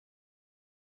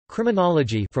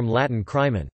Criminology, from Latin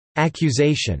crimen,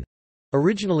 accusation,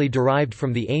 originally derived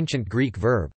from the ancient Greek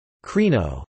verb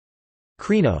krino,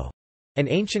 and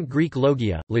ancient Greek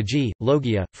logia,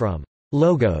 logia, from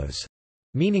logos,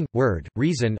 meaning word,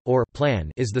 reason, or plan,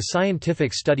 is the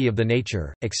scientific study of the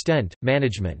nature, extent,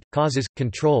 management, causes,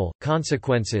 control,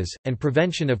 consequences, and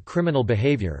prevention of criminal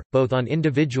behavior, both on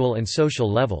individual and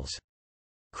social levels.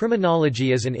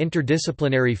 Criminology is an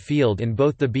interdisciplinary field in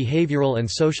both the behavioral and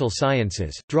social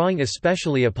sciences, drawing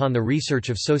especially upon the research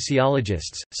of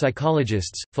sociologists,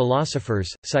 psychologists, philosophers,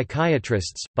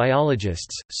 psychiatrists,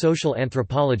 biologists, social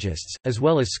anthropologists, as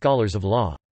well as scholars of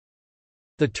law.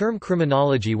 The term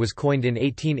criminology was coined in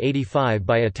 1885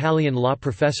 by Italian law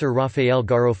professor Raffaele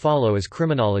Garofalo as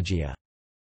criminologia.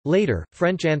 Later,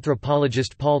 French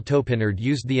anthropologist Paul Taupinard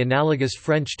used the analogous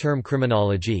French term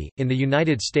criminology. In the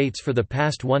United States for the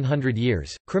past 100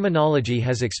 years, criminology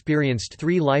has experienced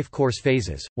three life course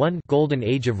phases: 1. Golden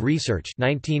Age of Research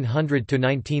 1900 to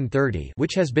 1930,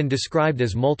 which has been described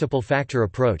as multiple factor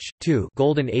approach; 2.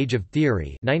 Golden Age of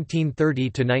Theory 1930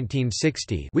 to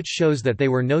 1960, which shows that there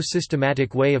were no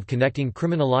systematic way of connecting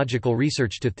criminological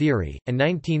research to theory; and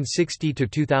 1960 to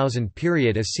 2000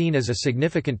 period is seen as a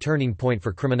significant turning point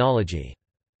for criminology.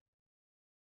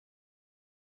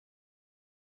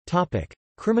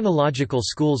 Criminological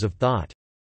schools of thought.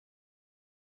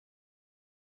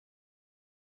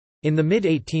 In the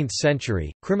mid-18th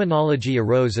century, criminology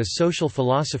arose as social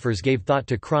philosophers gave thought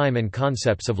to crime and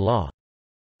concepts of law.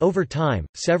 Over time,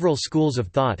 several schools of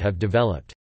thought have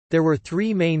developed. There were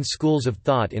three main schools of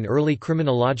thought in early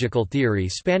criminological theory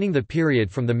spanning the period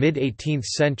from the mid-18th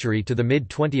century to the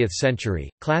mid-20th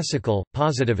century: classical,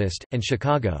 positivist, and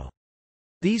Chicago.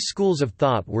 These schools of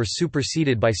thought were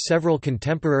superseded by several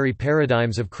contemporary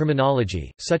paradigms of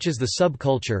criminology, such as the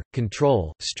subculture,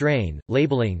 control, strain,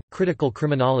 labeling, critical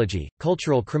criminology,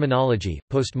 cultural criminology,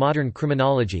 postmodern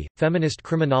criminology, feminist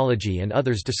criminology, and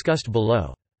others discussed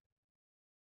below.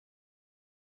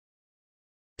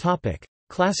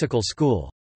 Classical school.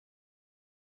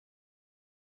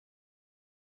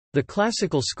 The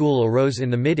classical school arose in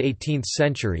the mid-18th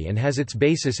century and has its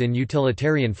basis in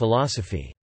utilitarian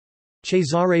philosophy.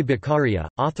 Cesare Beccaria,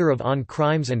 author of On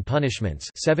Crimes and Punishments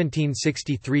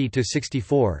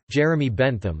 (1763–64), Jeremy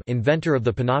Bentham, inventor of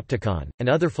the Panopticon, and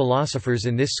other philosophers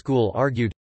in this school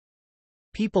argued,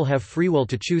 people have free will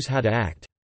to choose how to act.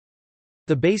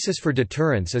 The basis for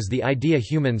deterrence is the idea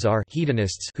humans are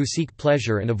hedonists who seek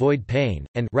pleasure and avoid pain,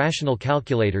 and rational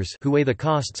calculators who weigh the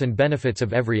costs and benefits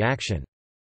of every action.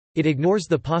 It ignores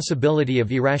the possibility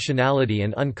of irrationality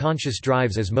and unconscious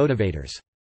drives as motivators.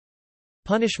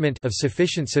 Punishment of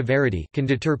sufficient severity can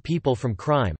deter people from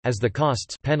crime, as the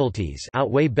costs penalties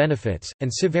outweigh benefits,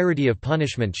 and severity of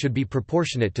punishment should be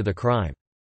proportionate to the crime.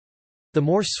 The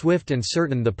more swift and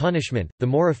certain the punishment, the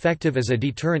more effective as a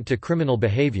deterrent to criminal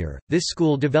behavior. This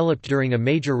school developed during a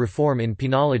major reform in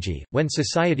penology, when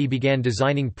society began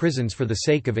designing prisons for the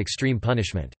sake of extreme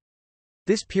punishment.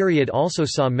 This period also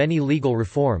saw many legal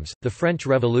reforms, the French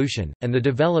Revolution, and the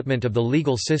development of the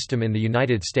legal system in the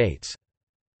United States.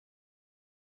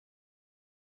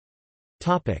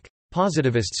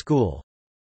 Positivist school.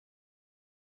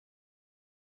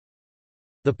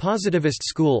 The positivist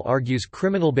school argues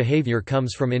criminal behavior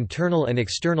comes from internal and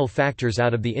external factors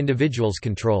out of the individual's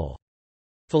control.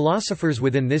 Philosophers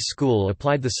within this school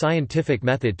applied the scientific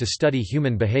method to study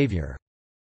human behavior.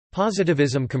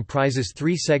 Positivism comprises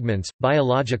three segments: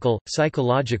 biological,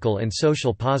 psychological, and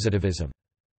social positivism.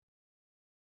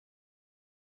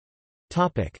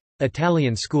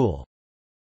 Italian school.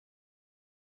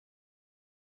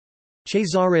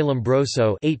 Cesare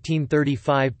Lombroso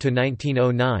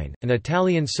 (1835–1909), an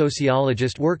Italian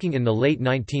sociologist working in the late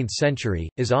 19th century,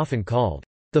 is often called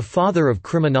the father of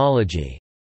criminology.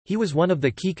 He was one of the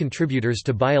key contributors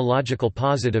to biological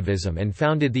positivism and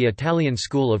founded the Italian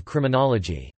school of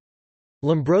criminology.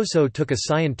 Lombroso took a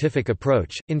scientific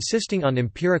approach, insisting on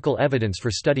empirical evidence for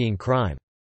studying crime.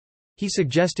 He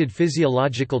suggested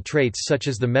physiological traits such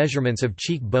as the measurements of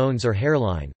cheek bones or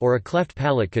hairline, or a cleft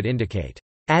palate could indicate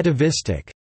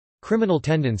atavistic criminal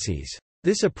tendencies.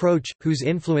 This approach, whose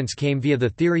influence came via the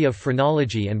theory of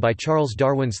phrenology and by Charles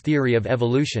Darwin's theory of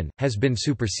evolution, has been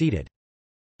superseded.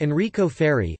 Enrico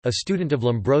Ferri, a student of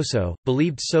Lombroso,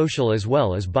 believed social as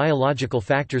well as biological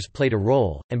factors played a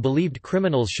role, and believed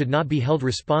criminals should not be held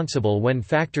responsible when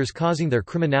factors causing their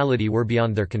criminality were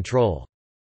beyond their control.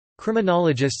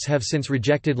 Criminologists have since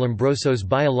rejected Lombroso's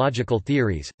biological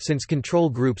theories, since control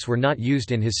groups were not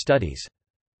used in his studies.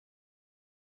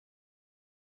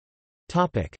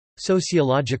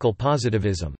 Sociological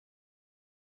positivism.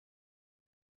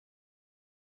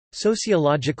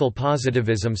 Sociological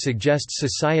positivism suggests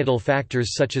societal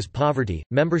factors such as poverty,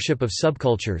 membership of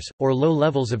subcultures, or low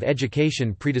levels of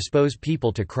education predispose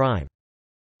people to crime.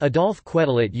 Adolphe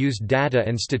Quetelet used data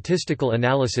and statistical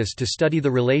analysis to study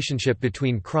the relationship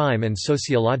between crime and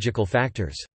sociological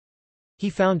factors. He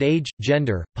found age,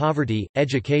 gender, poverty,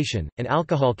 education, and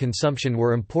alcohol consumption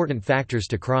were important factors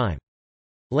to crime.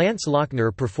 Lance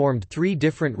Lochner performed 3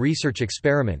 different research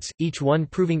experiments, each one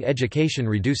proving education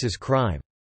reduces crime.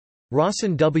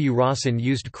 Rawson W. Rawson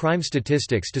used crime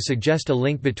statistics to suggest a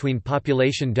link between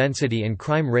population density and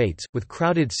crime rates, with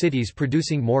crowded cities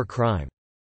producing more crime.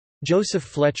 Joseph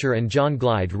Fletcher and John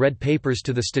Glyde read papers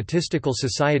to the Statistical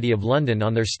Society of London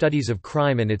on their studies of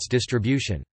crime and its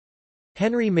distribution.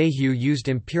 Henry Mayhew used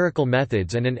empirical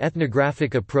methods and an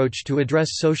ethnographic approach to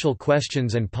address social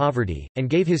questions and poverty, and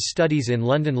gave his studies in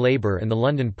London labour and the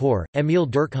London poor. Emile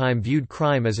Durkheim viewed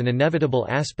crime as an inevitable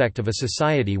aspect of a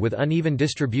society with uneven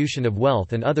distribution of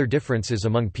wealth and other differences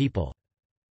among people.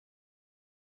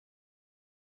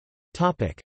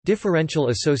 Topic: Differential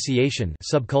association,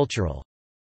 subcultural.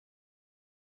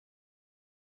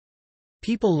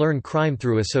 People learn crime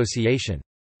through association.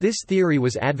 This theory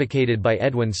was advocated by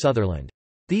Edwin Sutherland.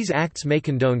 These acts may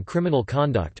condone criminal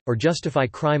conduct, or justify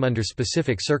crime under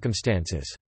specific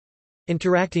circumstances.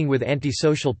 Interacting with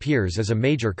antisocial peers is a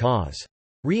major cause.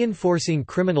 Reinforcing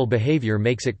criminal behavior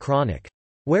makes it chronic.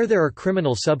 Where there are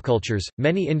criminal subcultures,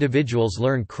 many individuals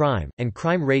learn crime, and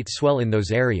crime rates swell in those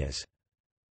areas.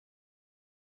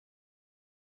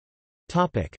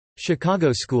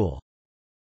 Chicago School.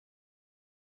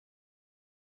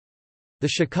 The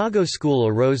Chicago School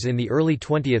arose in the early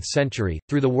 20th century,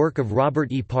 through the work of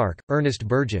Robert E. Park, Ernest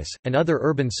Burgess, and other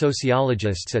urban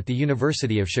sociologists at the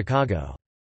University of Chicago.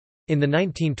 In the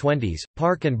 1920s,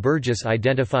 Park and Burgess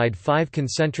identified 5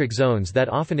 concentric zones that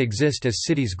often exist as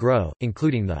cities grow,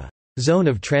 including the zone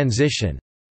of transition,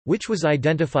 which was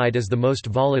identified as the most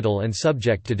volatile and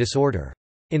subject to disorder.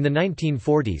 In the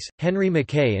 1940s, Henry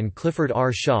Mackay and Clifford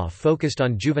R. Shaw focused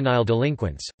on juvenile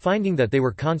delinquents, finding that they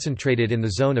were concentrated in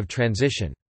the zone of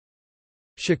transition.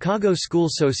 Chicago school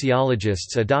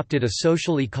sociologists adopted a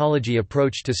social ecology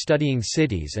approach to studying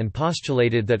cities and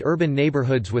postulated that urban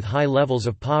neighborhoods with high levels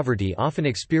of poverty often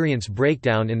experience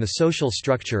breakdown in the social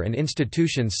structure and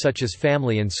institutions such as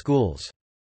family and schools.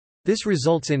 This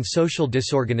results in social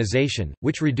disorganization,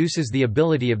 which reduces the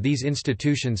ability of these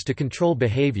institutions to control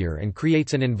behavior and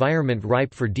creates an environment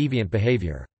ripe for deviant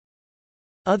behavior.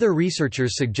 Other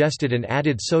researchers suggested an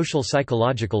added social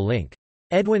psychological link.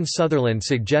 Edwin Sutherland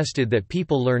suggested that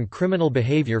people learn criminal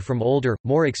behavior from older,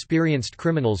 more experienced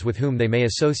criminals with whom they may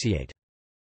associate.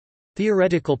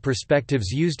 Theoretical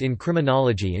perspectives used in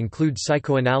criminology include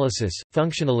psychoanalysis,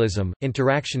 functionalism,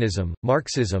 interactionism,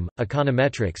 Marxism,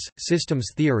 econometrics, systems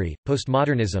theory,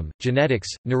 postmodernism, genetics,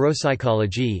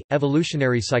 neuropsychology,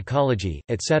 evolutionary psychology,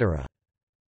 etc.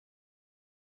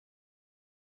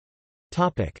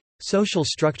 Topic: Social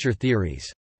structure theories.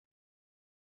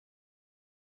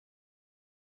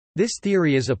 This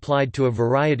theory is applied to a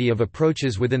variety of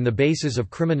approaches within the bases of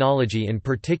criminology in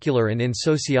particular and in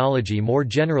sociology more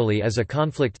generally as a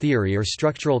conflict theory or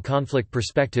structural conflict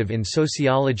perspective in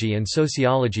sociology and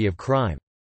sociology of crime.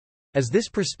 As this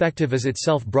perspective is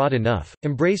itself broad enough,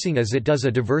 embracing as it does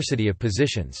a diversity of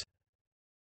positions.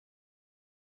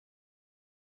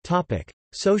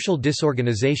 Social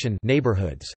disorganization,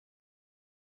 neighborhoods.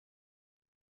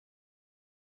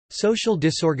 Social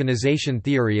disorganization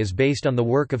theory is based on the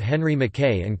work of Henry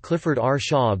Mackay and Clifford R.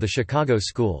 Shaw of the Chicago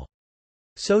School.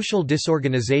 Social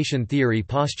disorganization theory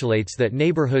postulates that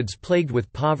neighborhoods plagued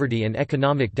with poverty and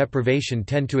economic deprivation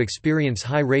tend to experience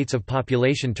high rates of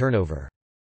population turnover.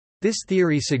 This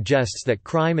theory suggests that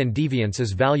crime and deviance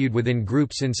is valued within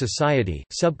groups in society,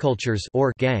 subcultures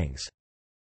or gangs.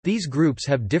 These groups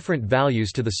have different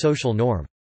values to the social norm.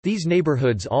 These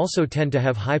neighborhoods also tend to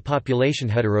have high population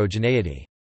heterogeneity.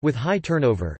 With high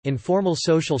turnover, informal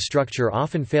social structure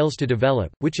often fails to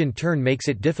develop, which in turn makes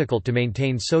it difficult to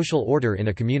maintain social order in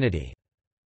a community.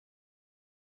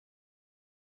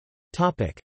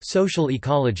 Social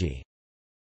ecology.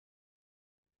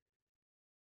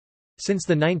 Since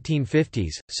the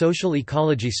 1950s, social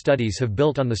ecology studies have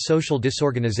built on the social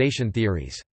disorganization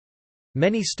theories.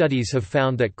 Many studies have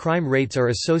found that crime rates are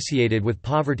associated with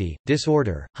poverty,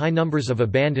 disorder, high numbers of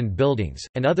abandoned buildings,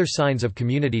 and other signs of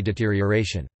community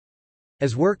deterioration.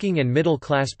 As working and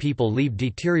middle-class people leave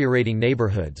deteriorating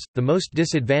neighborhoods, the most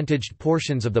disadvantaged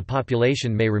portions of the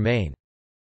population may remain.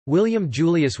 William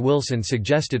Julius Wilson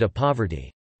suggested a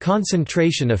poverty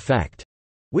concentration effect,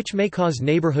 which may cause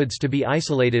neighborhoods to be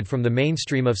isolated from the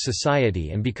mainstream of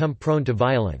society and become prone to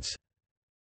violence.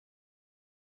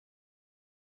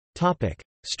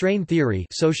 Strain theory,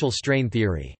 social strain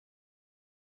theory.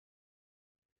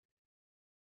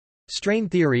 Strain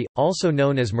theory, also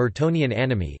known as Mertonian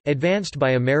anomy, advanced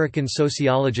by American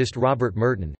sociologist Robert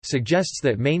Merton, suggests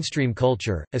that mainstream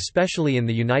culture, especially in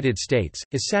the United States,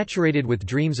 is saturated with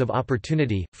dreams of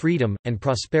opportunity, freedom, and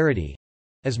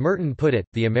prosperity—as Merton put it,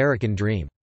 the American dream.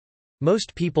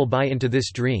 Most people buy into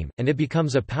this dream, and it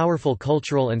becomes a powerful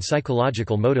cultural and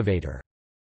psychological motivator.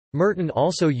 Merton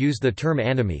also used the term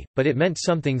anomy, but it meant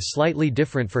something slightly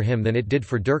different for him than it did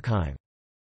for Durkheim.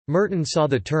 Merton saw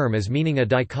the term as meaning a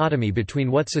dichotomy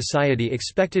between what society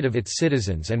expected of its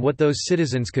citizens and what those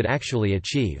citizens could actually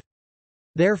achieve.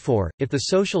 Therefore, if the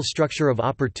social structure of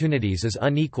opportunities is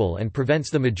unequal and prevents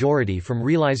the majority from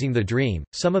realizing the dream,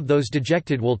 some of those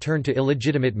dejected will turn to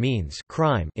illegitimate means,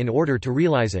 crime, in order to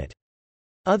realize it.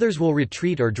 Others will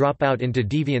retreat or drop out into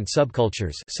deviant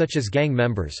subcultures such as gang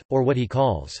members, or what he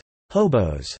calls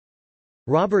hobos.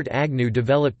 Robert Agnew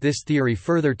developed this theory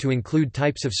further to include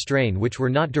types of strain which were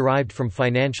not derived from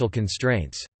financial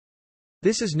constraints.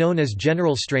 This is known as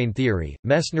general strain theory.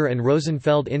 Messner and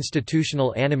Rosenfeld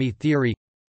institutional anomy theory.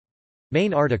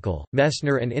 Main article,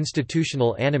 Messner and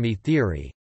institutional anomy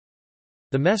theory.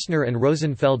 The Messner and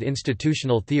Rosenfeld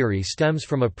institutional theory stems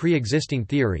from a pre-existing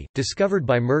theory, discovered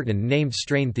by Merton named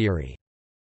strain theory.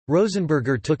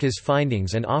 Rosenberger took his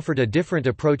findings and offered a different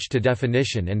approach to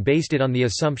definition and based it on the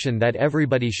assumption that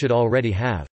everybody should already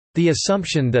have the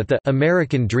assumption that the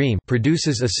American dream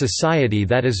produces a society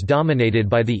that is dominated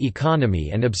by the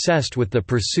economy and obsessed with the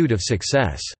pursuit of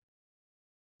success.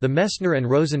 The Messner and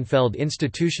Rosenfeld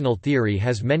institutional theory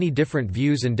has many different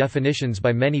views and definitions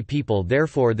by many people,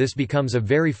 therefore this becomes a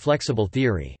very flexible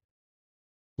theory.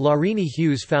 Laurini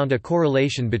Hughes found a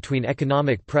correlation between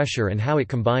economic pressure and how it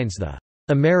combines the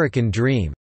American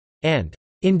dream and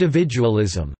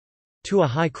individualism to a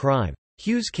high crime.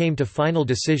 Hughes came to final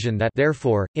decision that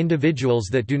therefore, individuals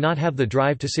that do not have the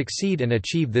drive to succeed and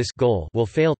achieve this goal will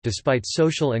fail, despite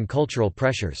social and cultural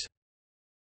pressures.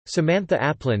 Samantha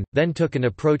Aplin, then took an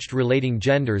approach relating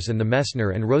genders and the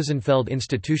Messner and Rosenfeld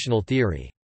institutional theory.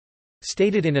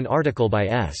 Stated in an article by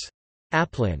S.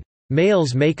 Aplin,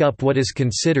 "Males make up what is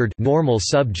considered normal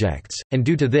subjects, and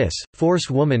due to this, force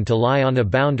women to lie on a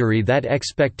boundary that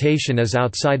expectation is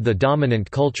outside the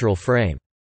dominant cultural frame."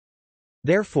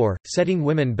 Therefore, setting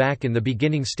women back in the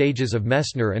beginning stages of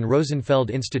Messner and Rosenfeld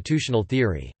institutional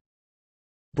theory.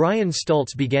 Brian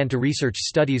Stultz began to research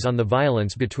studies on the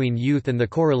violence between youth and the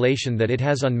correlation that it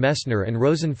has on Messner and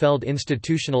Rosenfeld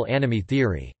institutional anomy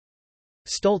theory.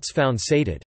 Stultz found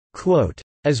stated, quote,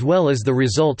 "As well as the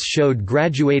results showed,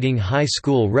 graduating high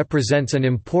school represents an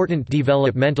important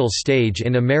developmental stage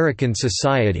in American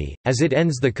society, as it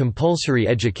ends the compulsory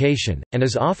education, and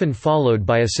is often followed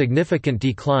by a significant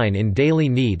decline in daily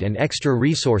need and extra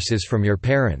resources from your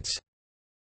parents."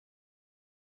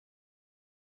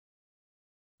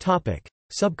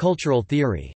 Subcultural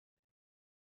theory.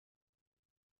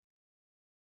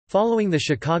 Following the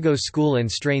Chicago School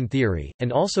and Strain theory,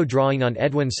 and also drawing on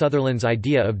Edwin Sutherland's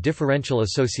idea of differential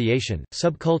association,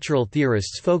 subcultural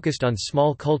theorists focused on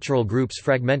small cultural groups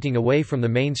fragmenting away from the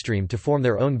mainstream to form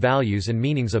their own values and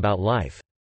meanings about life.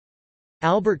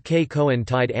 Albert K. Cohen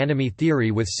tied anomy theory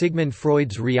with Sigmund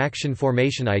Freud's reaction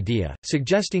formation idea,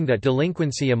 suggesting that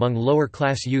delinquency among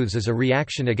lower-class youths is a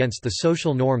reaction against the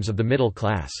social norms of the middle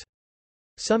class.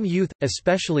 Some youth,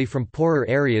 especially from poorer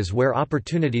areas where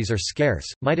opportunities are scarce,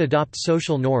 might adopt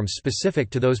social norms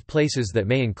specific to those places that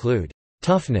may include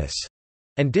toughness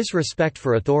and disrespect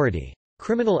for authority.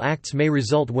 Criminal acts may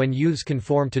result when youths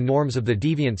conform to norms of the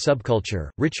deviant subculture.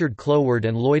 Richard Cloward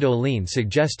and Lloyd O'Lean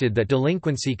suggested that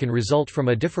delinquency can result from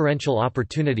a differential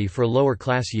opportunity for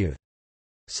lower-class youth.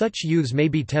 Such youths may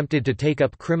be tempted to take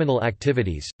up criminal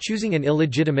activities, choosing an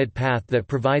illegitimate path that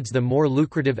provides them more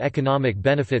lucrative economic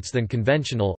benefits than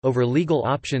conventional, over legal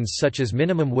options such as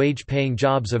minimum wage paying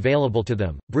jobs available to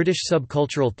them. British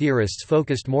subcultural theorists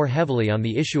focused more heavily on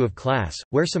the issue of class,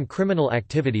 where some criminal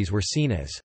activities were seen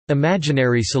as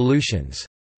imaginary solutions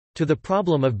to the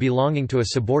problem of belonging to a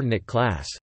subordinate class.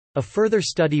 A further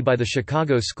study by the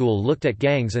Chicago School looked at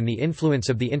gangs and the influence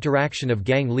of the interaction of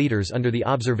gang leaders under the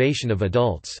observation of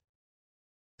adults.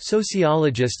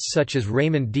 Sociologists such as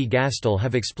Raymond D. Gastel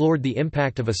have explored the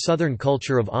impact of a Southern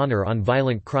culture of honor on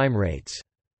violent crime rates.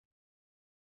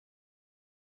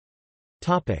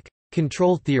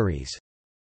 Control theories.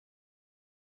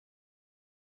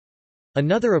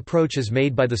 Another approach is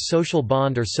made by the social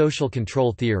bond or social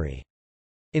control theory.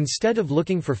 Instead of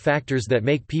looking for factors that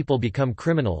make people become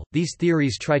criminal, these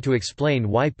theories try to explain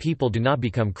why people do not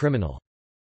become criminal.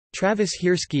 Travis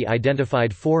Hirschi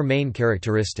identified four main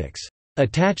characteristics: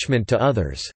 attachment to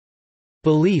others,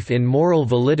 belief in moral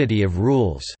validity of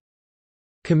rules,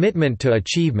 commitment to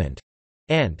achievement,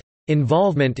 and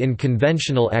involvement in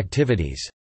conventional activities.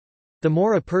 The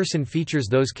more a person features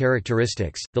those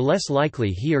characteristics, the less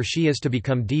likely he or she is to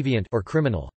become deviant or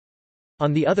criminal.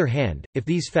 On the other hand, if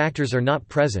these factors are not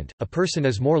present, a person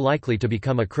is more likely to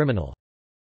become a criminal.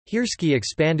 Hirschi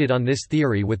expanded on this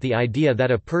theory with the idea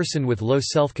that a person with low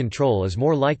self-control is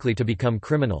more likely to become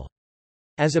criminal.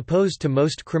 As opposed to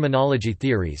most criminology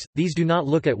theories, these do not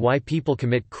look at why people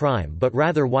commit crime but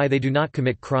rather why they do not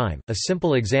commit crime. A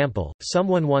simple example,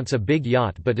 someone wants a big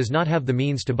yacht but does not have the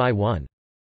means to buy one.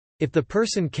 If the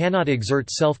person cannot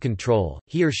exert self-control,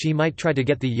 he or she might try to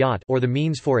get the yacht or the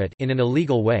means for it in an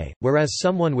illegal way, whereas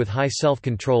someone with high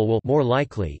self-control will more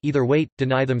likely either wait,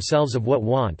 deny themselves of what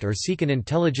want or seek an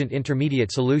intelligent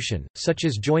intermediate solution, such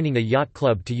as joining a yacht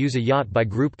club to use a yacht by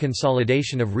group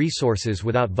consolidation of resources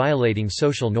without violating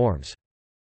social norms.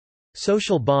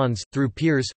 Social bonds, through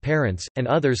peers, parents, and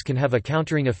others can have a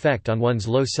countering effect on one's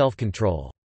low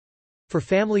self-control. For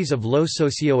families of low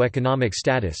socioeconomic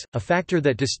status, a factor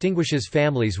that distinguishes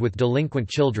families with delinquent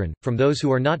children, from those who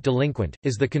are not delinquent,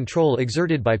 is the control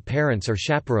exerted by parents or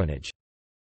chaperonage.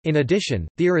 In addition,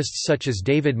 theorists such as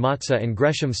David Matza and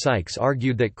Gresham Sykes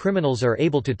argued that criminals are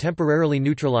able to temporarily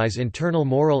neutralize internal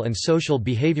moral and social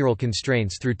behavioral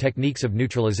constraints through techniques of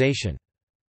neutralization.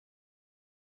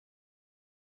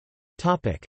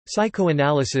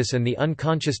 Psychoanalysis and the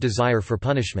unconscious desire for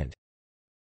punishment.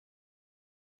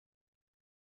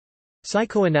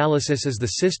 Psychoanalysis is the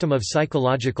system of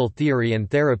psychological theory and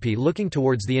therapy looking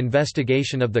towards the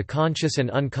investigation of the conscious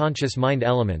and unconscious mind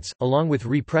elements, along with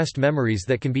repressed memories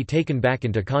that can be taken back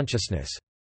into consciousness.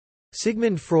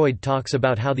 Sigmund Freud talks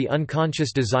about how the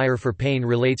unconscious desire for pain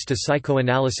relates to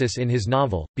psychoanalysis in his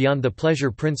novel, Beyond the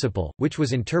Pleasure Principle, which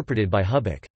was interpreted by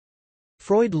Hubbock.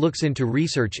 Freud looks into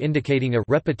research indicating a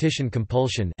repetition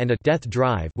compulsion and a death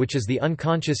drive, which is the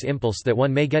unconscious impulse that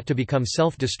one may get to become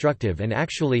self-destructive and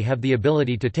actually have the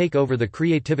ability to take over the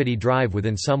creativity drive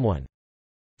within someone.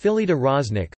 Philida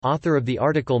Rosnick, author of the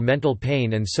article Mental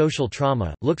Pain and Social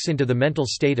Trauma, looks into the mental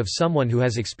state of someone who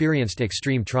has experienced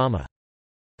extreme trauma.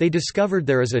 They discovered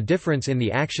there is a difference in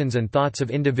the actions and thoughts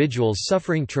of individuals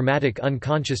suffering traumatic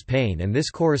unconscious pain, and this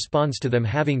corresponds to them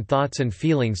having thoughts and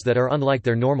feelings that are unlike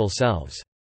their normal selves.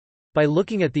 By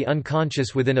looking at the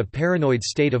unconscious within a paranoid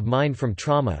state of mind from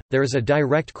trauma, there is a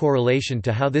direct correlation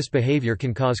to how this behavior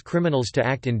can cause criminals to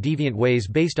act in deviant ways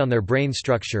based on their brain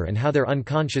structure and how their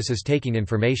unconscious is taking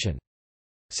information.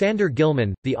 Sander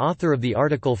Gilman, the author of the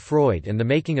article Freud and the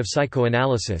Making of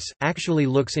Psychoanalysis, actually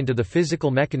looks into the physical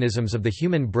mechanisms of the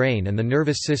human brain and the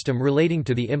nervous system relating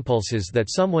to the impulses that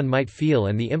someone might feel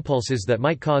and the impulses that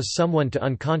might cause someone to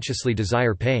unconsciously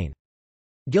desire pain.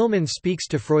 Gilman speaks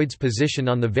to Freud's position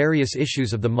on the various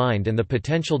issues of the mind and the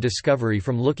potential discovery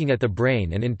from looking at the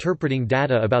brain and interpreting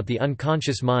data about the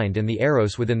unconscious mind and the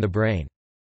eros within the brain.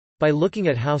 By looking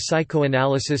at how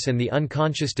psychoanalysis and the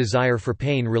unconscious desire for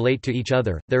pain relate to each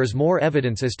other, there is more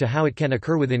evidence as to how it can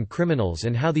occur within criminals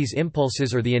and how these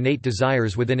impulses or the innate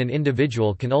desires within an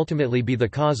individual can ultimately be the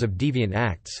cause of deviant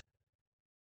acts.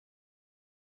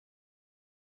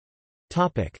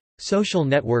 Social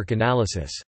network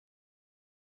analysis.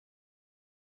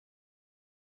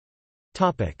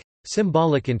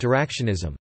 Symbolic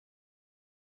interactionism.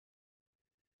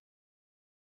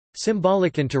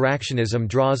 Symbolic interactionism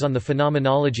draws on the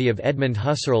phenomenology of Edmund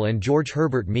Husserl and George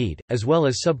Herbert Mead, as well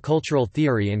as subcultural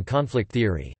theory and conflict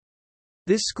theory.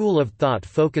 This school of thought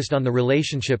focused on the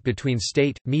relationship between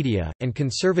state, media, and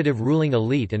conservative ruling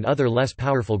elite and other less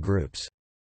powerful groups.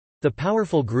 The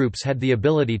powerful groups had the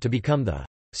ability to become the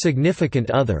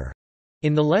significant other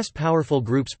in the less powerful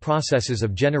groups' processes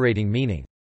of generating meaning.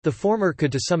 The former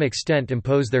could to some extent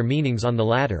impose their meanings on the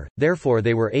latter, therefore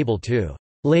they were able to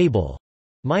label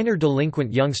minor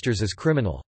delinquent youngsters as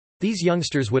criminal. These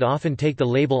youngsters would often take the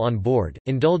label on board,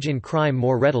 indulge in crime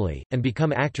more readily, and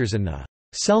become actors in the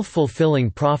self-fulfilling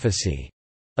prophecy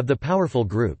of the powerful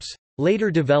groups.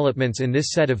 Later developments in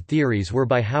this set of theories were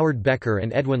by Howard Becker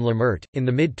and Edwin Lemert, in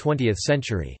the mid-20th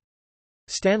century.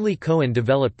 Stanley Cohen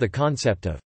developed the concept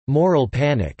of moral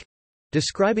panic,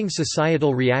 describing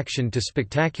societal reaction to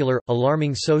spectacular,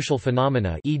 alarming social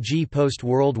phenomena, e.g.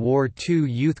 post-World War II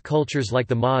youth cultures like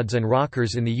the mods and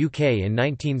rockers in the UK in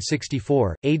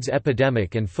 1964, AIDS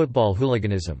epidemic and football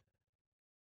hooliganism.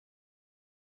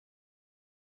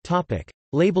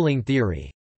 Labeling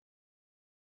theory.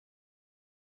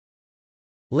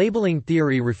 Labeling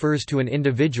theory refers to an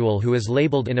individual who is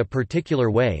labeled in a particular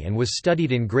way and was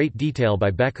studied in great detail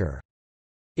by Becker.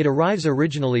 It arrives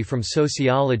originally from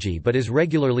sociology but is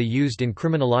regularly used in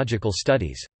criminological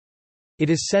studies. It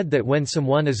is said that when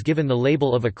someone is given the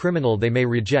label of a criminal they may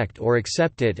reject or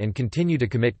accept it and continue to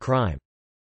commit crime.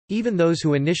 Even those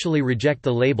who initially reject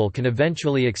the label can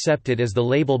eventually accept it as the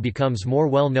label becomes more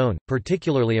well known,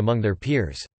 particularly among their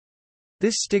peers.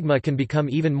 This stigma can become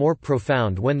even more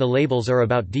profound when the labels are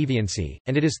about deviancy,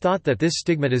 and it is thought that this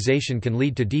stigmatization can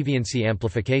lead to deviancy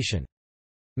amplification.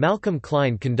 Malcolm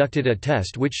Klein conducted a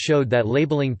test which showed that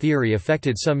labeling theory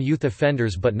affected some youth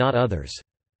offenders but not others.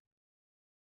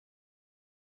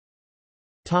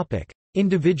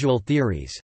 Individual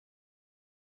theories.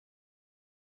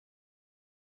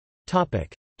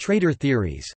 Traitor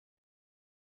theories.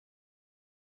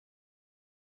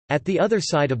 At the other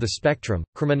side of the spectrum,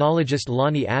 criminologist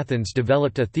Lonnie Athens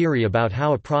developed a theory about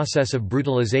how a process of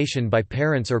brutalization by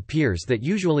parents or peers that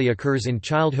usually occurs in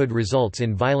childhood results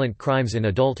in violent crimes in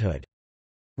adulthood.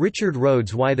 Richard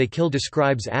Rhodes' Why They Kill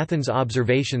describes Athens'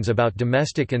 observations about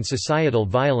domestic and societal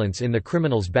violence in the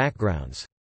criminals' backgrounds.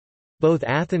 Both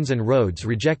Athens and Rhodes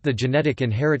reject the genetic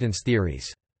inheritance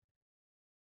theories.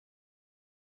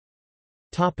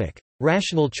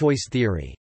 Rational choice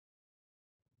theory.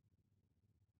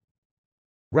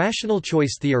 Rational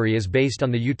choice theory is based on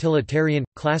the utilitarian,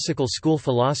 classical school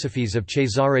philosophies of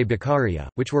Cesare Beccaria,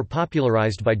 which were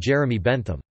popularized by Jeremy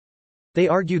Bentham. They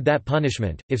argued that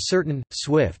punishment, if certain,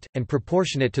 swift, and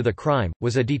proportionate to the crime,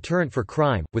 was a deterrent for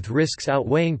crime, with risks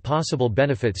outweighing possible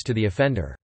benefits to the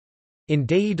offender. In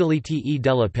Dei delitti e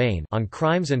della pene on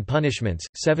Crimes and Punishments,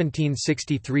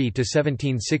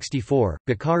 1763–1764,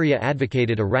 Beccaria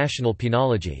advocated a rational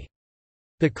penology.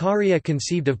 Beccaria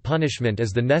conceived of punishment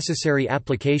as the necessary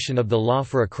application of the law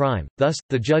for a crime, thus,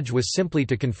 the judge was simply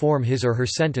to conform his or her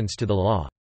sentence to the law.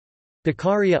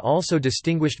 Beccaria also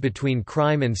distinguished between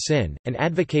crime and sin, and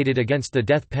advocated against the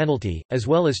death penalty, as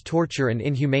well as torture and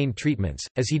inhumane treatments,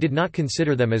 as he did not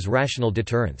consider them as rational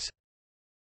deterrents.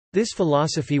 This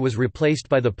philosophy was replaced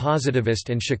by the positivist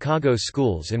and Chicago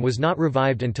schools and was not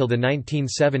revived until the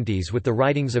 1970s with the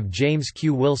writings of James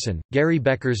Q. Wilson, Gary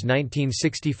Becker's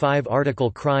 1965 article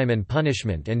Crime and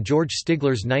Punishment and George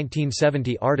Stigler's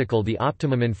 1970 article The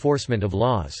Optimum Enforcement of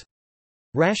Laws.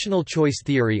 Rational choice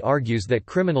theory argues that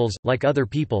criminals, like other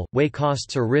people, weigh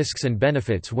costs or risks and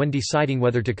benefits when deciding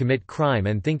whether to commit crime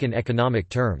and think in economic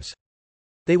terms.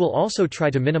 They will also try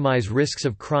to minimize risks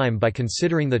of crime by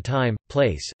considering the time,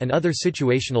 place, and other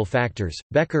situational factors.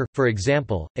 Becker, for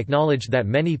example, acknowledged that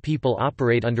many people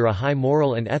operate under a high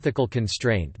moral and ethical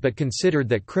constraint but considered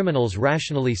that criminals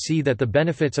rationally see that the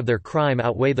benefits of their crime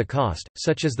outweigh the cost,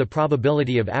 such as the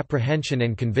probability of apprehension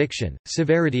and conviction,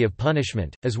 severity of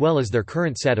punishment, as well as their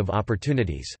current set of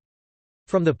opportunities.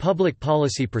 From the public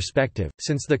policy perspective,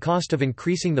 since the cost of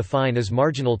increasing the fine is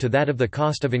marginal to that of the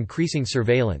cost of increasing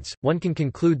surveillance, one can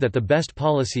conclude that the best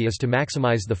policy is to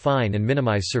maximize the fine and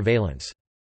minimize surveillance.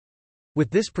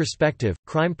 With this perspective,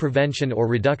 crime prevention or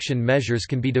reduction measures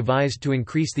can be devised to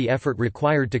increase the effort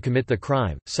required to commit the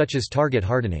crime, such as target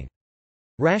hardening.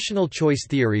 Rational choice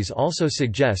theories also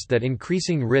suggest that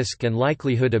increasing risk and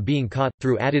likelihood of being caught,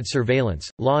 through added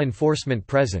surveillance, law enforcement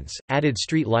presence, added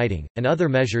street lighting, and other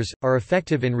measures, are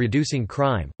effective in reducing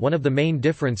crime. One of the main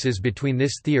differences between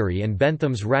this theory and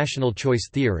Bentham's rational choice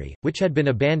theory, which had been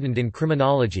abandoned in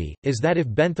criminology, is that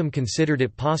if Bentham considered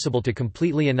it possible to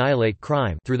completely annihilate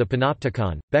crime through the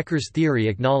panopticon, Becker's theory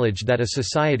acknowledged that a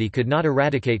society could not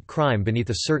eradicate crime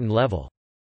beneath a certain level.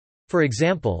 For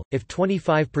example, if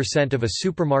 25% of a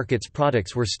supermarket's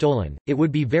products were stolen, it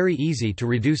would be very easy to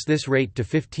reduce this rate to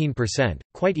 15%,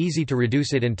 quite easy to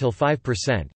reduce it until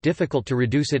 5%, difficult to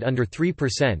reduce it under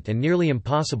 3% and nearly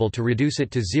impossible to reduce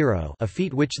it to zero, a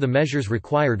feat which the measures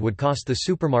required would cost the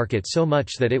supermarket so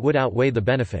much that it would outweigh the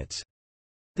benefits.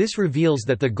 This reveals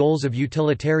that the goals of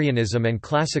utilitarianism and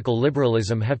classical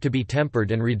liberalism have to be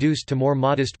tempered and reduced to more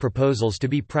modest proposals to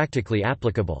be practically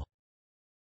applicable.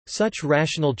 Such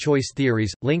rational choice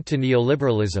theories, linked to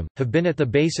neoliberalism, have been at the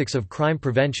basics of crime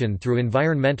prevention through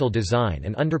environmental design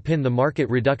and underpin the market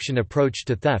reduction approach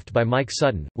to theft by Mike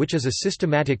Sutton, which is a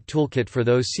systematic toolkit for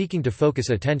those seeking to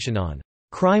focus attention on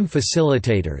crime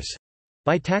facilitators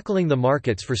by tackling the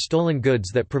markets for stolen goods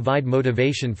that provide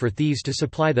motivation for thieves to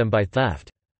supply them by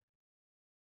theft.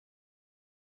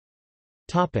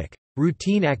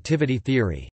 Routine activity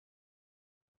theory.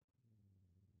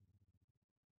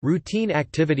 Routine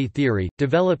activity theory,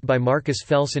 developed by Marcus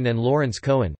Felsen and Lawrence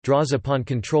Cohen, draws upon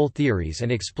control theories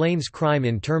and explains crime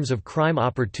in terms of crime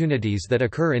opportunities that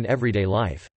occur in everyday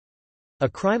life. A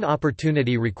crime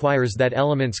opportunity requires that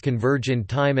elements converge in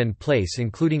time and place,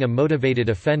 including a motivated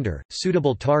offender,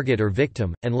 suitable target or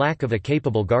victim, and lack of a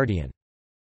capable guardian.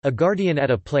 A guardian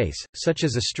at a place, such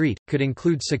as a street, could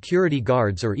include security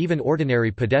guards or even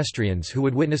ordinary pedestrians who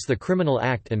would witness the criminal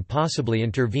act and possibly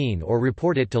intervene or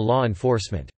report it to law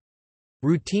enforcement.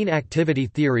 Routine activity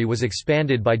theory was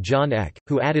expanded by John Eck,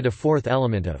 who added a fourth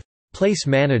element of place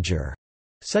manager,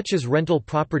 such as rental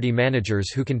property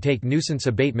managers who can take nuisance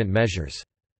abatement measures.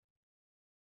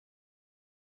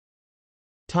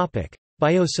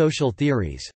 Biosocial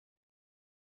theories.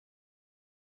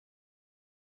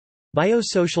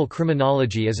 Biosocial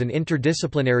criminology is an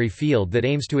interdisciplinary field that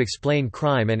aims to explain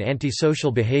crime and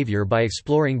antisocial behavior by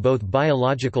exploring both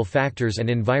biological factors and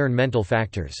environmental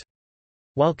factors.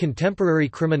 While contemporary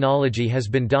criminology has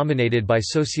been dominated by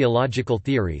sociological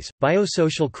theories,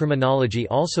 biosocial criminology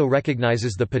also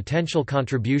recognizes the potential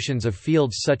contributions of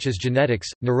fields such as genetics,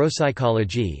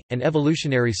 neuropsychology, and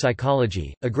evolutionary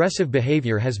psychology. Aggressive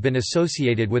behavior has been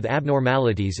associated with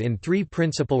abnormalities in three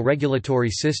principal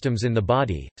regulatory systems in the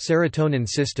body: serotonin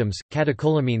systems,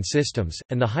 catecholamine systems,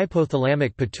 and the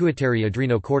hypothalamic pituitary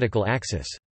adrenocortical axis.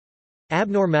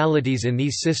 Abnormalities in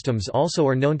these systems also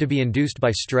are known to be induced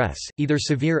by stress, either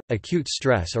severe, acute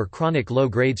stress or chronic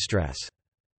low-grade stress.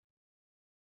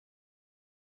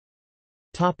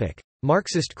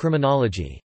 Marxist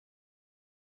criminology.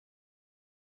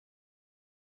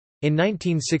 In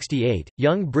 1968,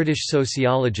 young British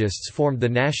sociologists formed the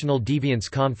National Deviance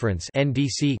Conference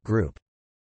 (NDC) group.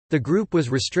 The group was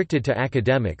restricted to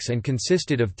academics and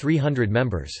consisted of 300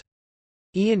 members.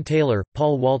 Ian Taylor,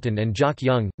 Paul Walton and Jock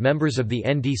Young, members of the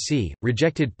NDC,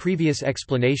 rejected previous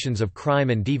explanations of crime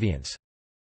and deviance.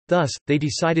 Thus, they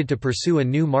decided to pursue a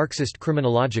new Marxist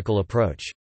criminological approach.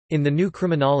 In the new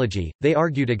criminology, they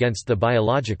argued against the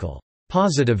biological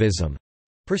positivism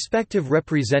perspective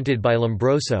represented by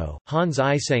Lombroso, Hans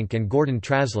Eysenck and Gordon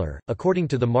Trasler. According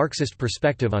to the Marxist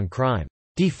perspective on crime,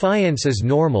 defiance is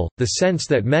normal, the sense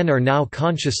that men are now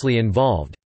consciously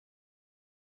involved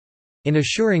in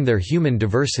assuring their human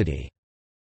diversity.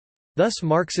 Thus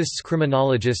Marxists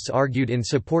criminologists argued in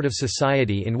support of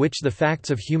society in which the facts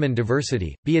of human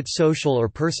diversity, be it social or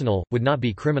personal, would not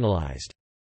be criminalized.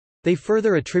 They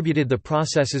further attributed the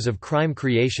processes of crime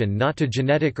creation not to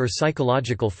genetic or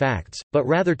psychological facts, but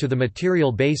rather to the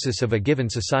material basis of a given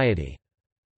society.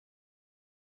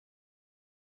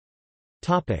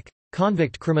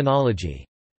 Convict criminology.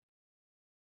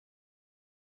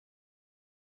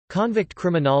 Convict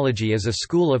criminology is a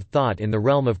school of thought in the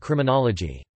realm of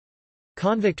criminology.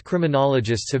 Convict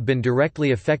criminologists have been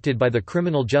directly affected by the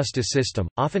criminal justice system,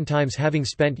 oftentimes having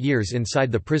spent years inside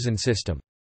the prison system.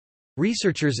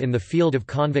 Researchers in the field of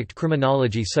convict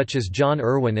criminology such as John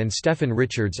Irwin and Stephen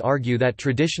Richards argue that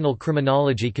traditional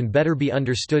criminology can better be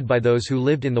understood by those who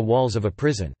lived in the walls of a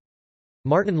prison.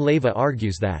 Martin Leva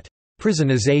argues that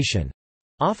prisonization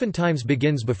oftentimes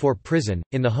begins before prison,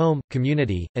 in the home,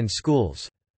 community, and schools.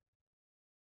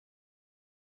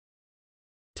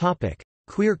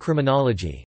 Queer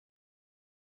criminology.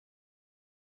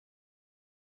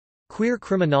 Queer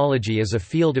criminology is a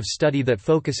field of study that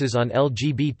focuses on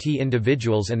LGBT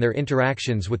individuals and their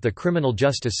interactions with the criminal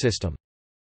justice system.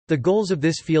 The goals of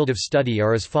this field of study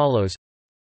are as follows: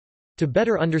 to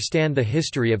better understand the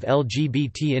history of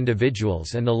LGBT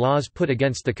individuals and the laws put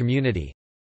against the community,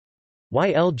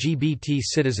 why LGBT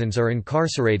citizens are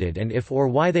incarcerated and if or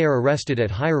why they are arrested at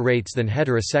higher rates than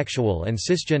heterosexual and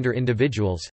cisgender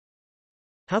individuals,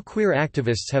 how queer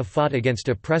activists have fought against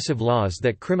oppressive laws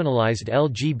that criminalized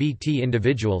LGBT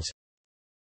individuals,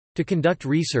 to conduct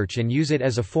research and use it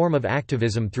as a form of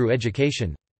activism through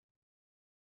education.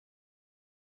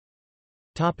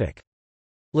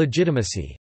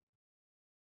 Legitimacy.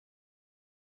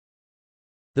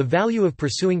 The value of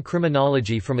pursuing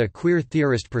criminology from a queer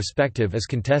theorist perspective is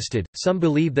contested. Some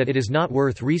believe that it is not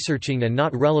worth researching and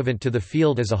not relevant to the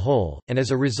field as a whole, and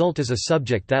as a result is a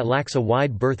subject that lacks a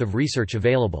wide berth of research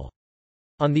available.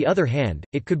 On the other hand,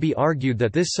 it could be argued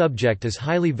that this subject is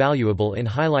highly valuable in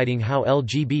highlighting how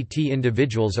LGBT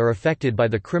individuals are affected by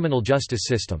the criminal justice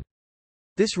system.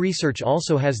 This research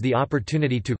also has the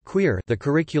opportunity to queer the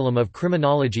curriculum of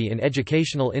criminology in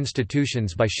educational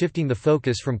institutions by shifting the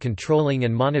focus from controlling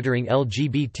and monitoring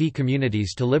LGBT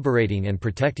communities to liberating and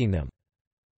protecting them.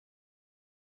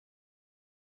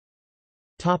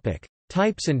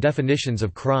 Types and definitions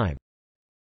of crime.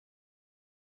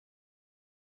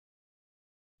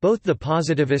 Both the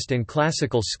positivist and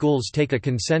classical schools take a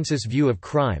consensus view of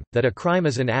crime, that a crime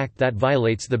is an act that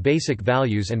violates the basic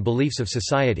values and beliefs of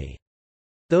society.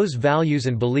 Those values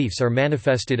and beliefs are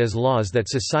manifested as laws that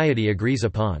society agrees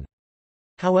upon.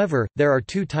 However, there are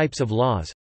two types of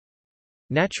laws.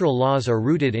 Natural laws are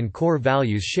rooted in core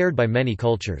values shared by many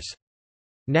cultures.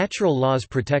 Natural laws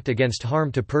protect against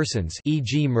harm to persons,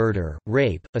 e.g. murder,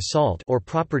 rape, assault or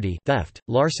property theft,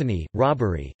 larceny,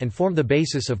 robbery, and form the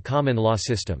basis of common law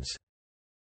systems.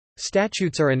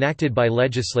 Statutes are enacted by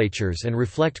legislatures and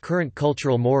reflect current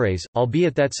cultural mores,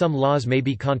 albeit that some laws may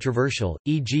be controversial,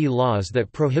 e.g. laws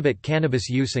that prohibit cannabis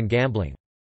use and gambling.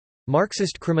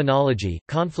 Marxist criminology,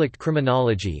 conflict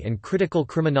criminology and critical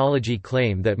criminology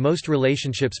claim that most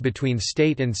relationships between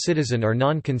state and citizen are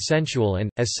non-consensual and,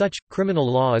 as such, criminal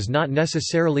law is not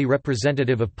necessarily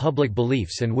representative of public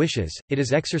beliefs and wishes, it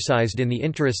is exercised in the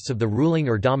interests of the ruling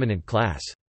or dominant class.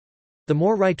 The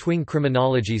more right-wing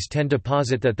criminologies tend to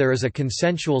posit that there is a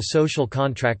consensual social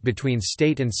contract between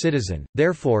state and citizen,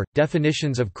 therefore,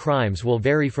 definitions of crimes will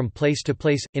vary from place to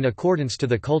place, in accordance to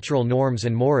the cultural norms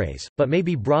and mores, but may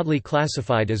be broadly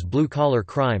classified as blue-collar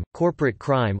crime, corporate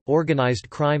crime, organized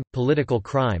crime, political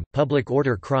crime, public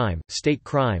order crime, state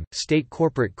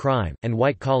corporate crime, and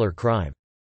white-collar crime.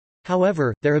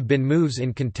 However, there have been moves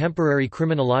in contemporary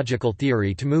criminological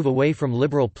theory to move away from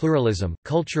liberal pluralism,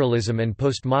 culturalism and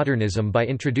postmodernism by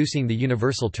introducing the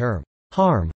universal term,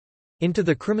 harm, into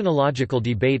the criminological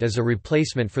debate as a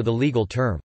replacement for the legal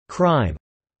term, crime.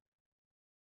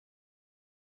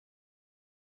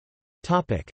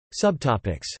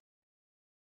 Subtopics.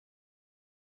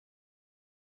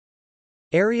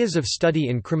 Areas of study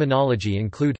in criminology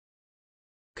include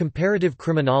comparative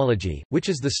criminology, which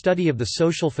is the study of the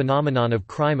social phenomenon of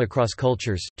crime across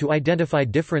cultures, to identify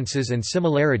differences and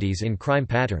similarities in crime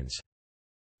patterns.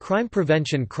 Crime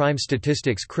prevention, crime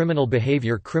statistics, criminal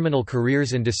behavior, criminal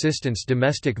careers and desistance,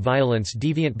 domestic violence,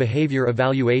 deviant behavior,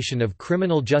 evaluation of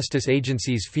criminal justice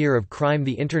agencies, fear of crime,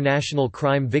 the International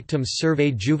Crime Victims Survey,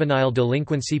 juvenile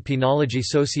delinquency, penology,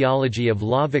 sociology of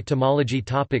law, victimology.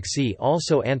 See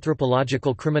also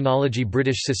anthropological criminology,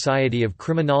 British Society of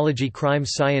Criminology, crime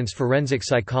science, forensic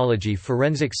psychology,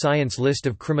 forensic science, list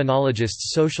of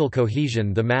criminologists, social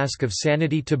cohesion, the mask of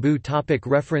sanity, taboo.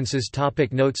 References,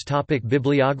 notes,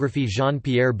 bibliography.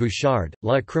 Jean-Pierre Bouchard,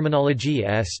 La criminologie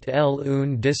est-elle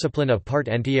une discipline à part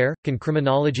entière? Can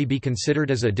criminology be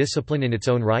considered as a discipline in its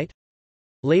own right?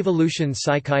 L'Évolution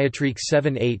psychiatrique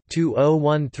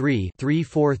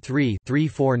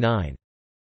 78-2013-343-349.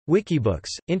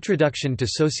 Wikibooks, Introduction to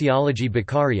Sociologie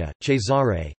Beccaria,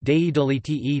 Cesare, Dei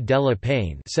delitti e della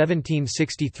Paine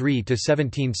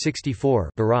 1763–1764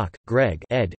 Barak, Greg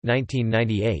ed.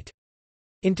 1998.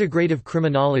 Integrative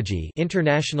Criminology,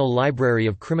 International Library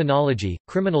of Criminology,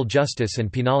 Criminal Justice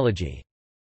and Penology.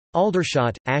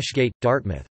 Aldershot, Ashgate,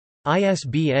 Dartmouth.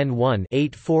 ISBN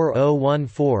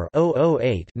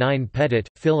 1-84014-008-9. Pettit,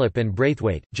 Philip and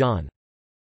Braithwaite, John.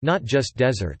 Not Just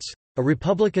Deserts. A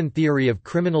Republican Theory of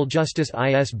Criminal Justice.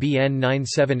 ISBN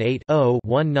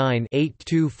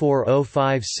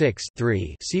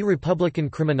 978-0-19-824056-3. See Republican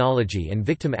Criminology and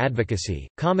Victim Advocacy.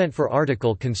 Comment for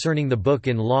article concerning the book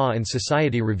in Law and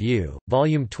Society Review,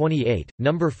 Volume 28,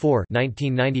 No. 4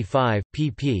 1995,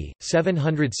 pp.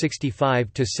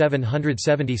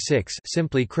 765–776.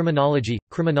 Simply Criminology.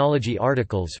 Criminology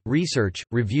articles, research,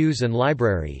 reviews and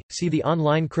library. See the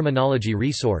online criminology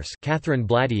resource. Catherine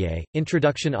Bladier,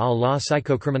 Introduction à la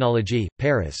psychocriminologie,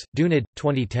 Paris, Dunod,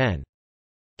 2010.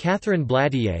 Catherine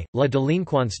Bladier, La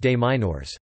délinquance des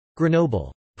mineurs.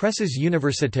 Grenoble. Presses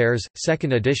universitaires,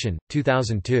 2nd edition,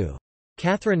 2002.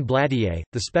 Catherine Bladier,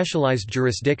 The Specialized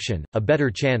Jurisdiction, A Better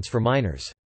Chance for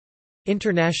Minors.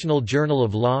 International Journal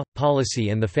of Law, Policy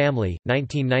and the Family,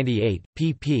 1998,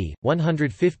 pp.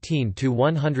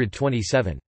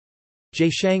 115–127.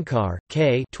 Jaishankar,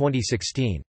 K.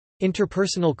 2016.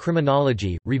 Interpersonal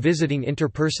Criminology, Revisiting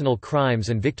Interpersonal Crimes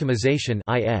and Victimization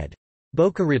I ed.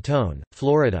 Boca Raton,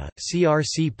 Florida,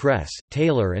 CRC Press,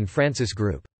 Taylor and Francis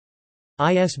Group.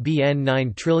 ISBN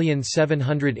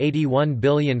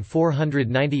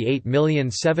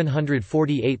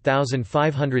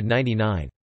 9781498748599.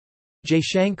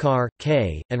 Jaishankar,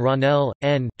 K., and Ronell,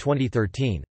 N.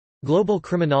 2013. Global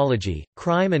Criminology,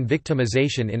 Crime and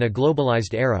Victimization in a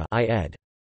Globalized Era I ed.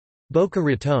 Boca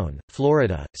Raton,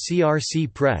 Florida,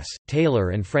 CRC Press,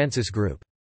 Taylor and Francis Group.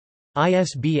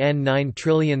 ISBN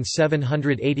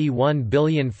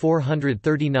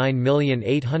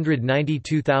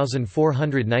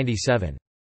 9781439892497.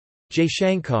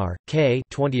 Jaishankar, K.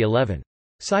 2011.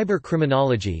 Cyber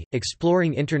Criminology,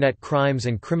 Exploring Internet Crimes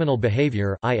and Criminal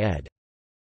Behavior I ed.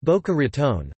 Boca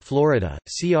Raton, Florida,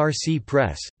 CRC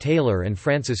Press, Taylor and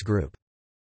Francis Group.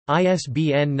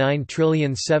 ISBN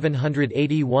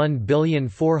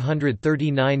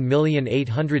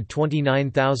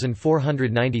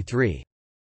 9781439829493.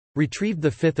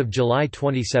 Retrieved 5 July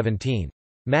 2017.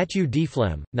 Matthew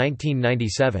Deflem,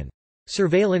 1997.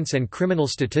 Surveillance and Criminal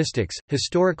Statistics,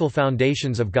 Historical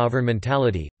Foundations of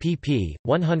Governmentality, pp.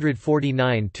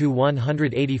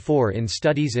 149–184 in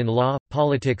Studies in Law,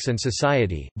 Politics and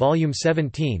Society, Volume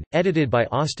 17, edited by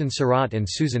Austin Surratt and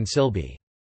Susan Silby.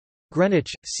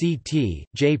 Greenwich, C.T.,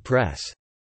 J. Press.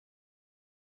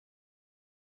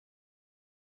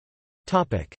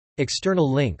 External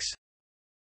links.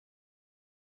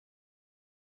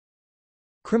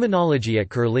 Criminology at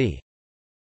Curlie